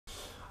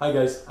Hi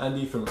guys,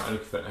 Andy from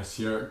Anarchy Fitness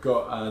here.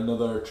 Got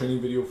another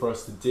training video for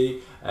us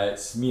today.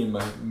 It's me and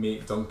my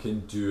mate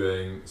Duncan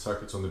doing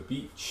circuits on the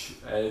beach.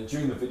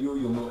 During the video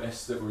you'll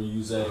notice that we're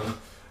using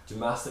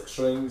gymnastic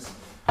strings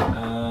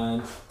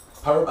and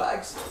power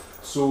bags.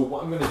 So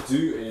what I'm going to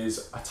do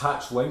is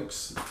attach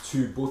links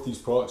to both these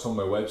products on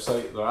my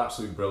website. They're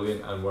absolutely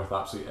brilliant and worth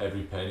absolutely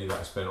every penny that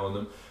I spent on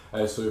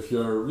them. So if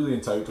you're really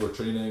into outdoor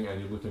training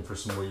and you're looking for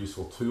some more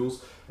useful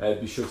tools,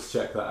 be sure to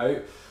check that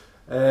out.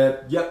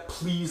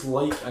 Please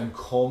like and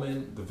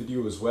comment the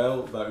video as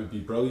well. That would be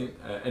brilliant.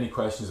 Any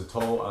questions at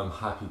all, I'm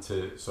happy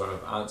to sort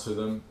of answer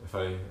them if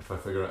I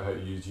figure out how to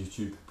use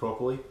YouTube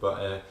properly,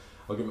 but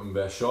I'll give it my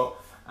best shot.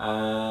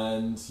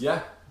 And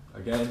yeah,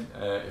 again,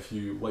 if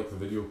you like the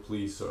video,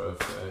 please sort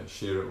of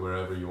share it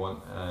wherever you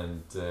want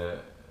and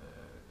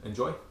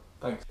enjoy.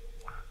 Thanks.